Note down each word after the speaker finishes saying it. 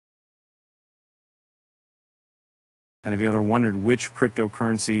And have you ever wondered which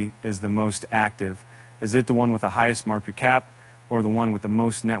cryptocurrency is the most active? Is it the one with the highest market cap or the one with the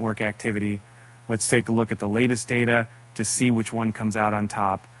most network activity? Let's take a look at the latest data to see which one comes out on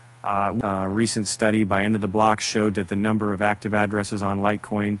top. A recent study by End of the Block showed that the number of active addresses on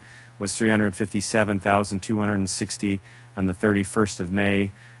Litecoin was 357,260 on the 31st of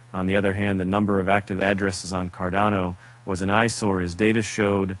May. On the other hand, the number of active addresses on Cardano was an eyesore, as data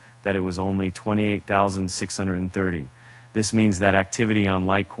showed that it was only 28,630. This means that activity on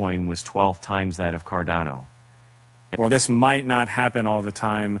Litecoin was 12 times that of Cardano. Well, this might not happen all the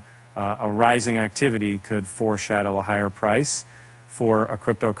time. A rising activity could foreshadow a higher price for a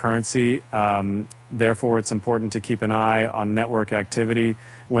cryptocurrency. Therefore, it's important to keep an eye on network activity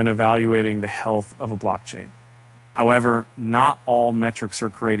when evaluating the health of a blockchain. However, not all metrics are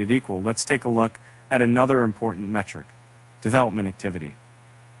created equal. Let's take a look at another important metric: development activity.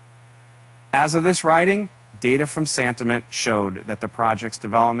 As of this writing, data from Sentiment showed that the project's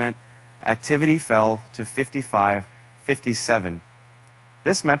development activity fell to 57.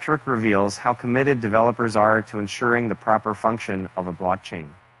 This metric reveals how committed developers are to ensuring the proper function of a blockchain.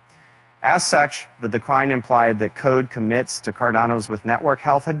 As such, the decline implied that code commits to Cardano's with network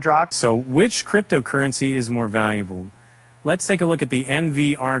health had dropped. So which cryptocurrency is more valuable? Let's take a look at the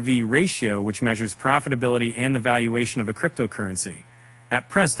NVRV ratio, which measures profitability and the valuation of a cryptocurrency. At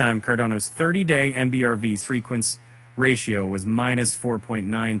press time, Cardano's 30-day NVRV frequency ratio was minus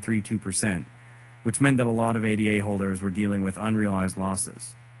 4.932%, which meant that a lot of ADA holders were dealing with unrealized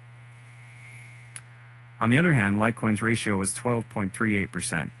losses. On the other hand, Litecoin's ratio was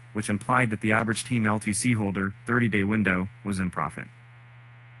 12.38%, which implied that the average Team LTC holder 30-day window was in profit.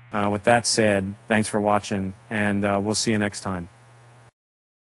 With that said, thanks for watching, and we'll see you next time.